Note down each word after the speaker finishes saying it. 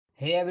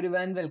Hey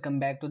everyone, welcome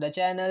back to the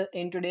channel.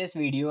 In today's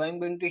video, I'm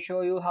going to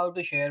show you how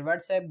to share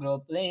WhatsApp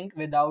group link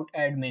without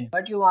admin.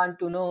 But you want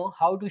to know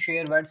how to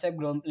share WhatsApp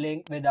group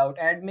link without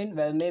admin?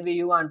 Well, maybe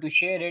you want to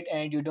share it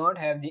and you don't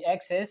have the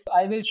access.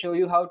 I will show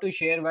you how to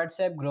share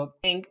WhatsApp group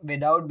link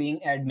without being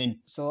admin.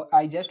 So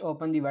I just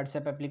open the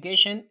WhatsApp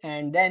application,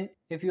 and then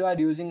if you are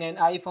using an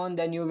iPhone,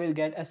 then you will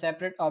get a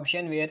separate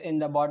option where in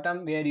the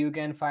bottom where you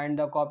can find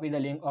the copy the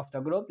link of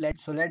the group.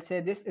 Let's say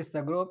this is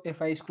the group.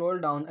 If I scroll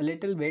down a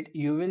little bit,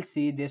 you will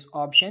see this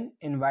option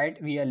invite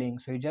via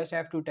link. So you just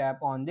have to tap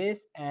on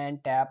this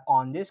and tap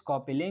on this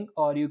copy link,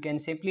 or you can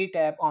simply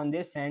tap on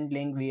this send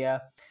link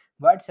via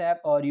WhatsApp,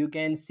 or you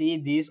can see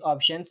these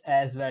options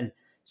as well.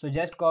 So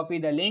just copy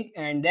the link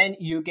and then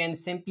you can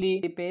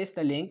simply paste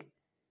the link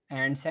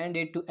and send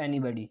it to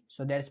anybody.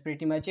 So that's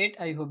pretty much it.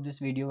 I hope this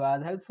video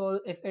was helpful.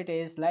 If it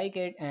is, like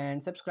it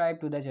and subscribe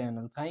to the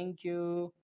channel. Thank you.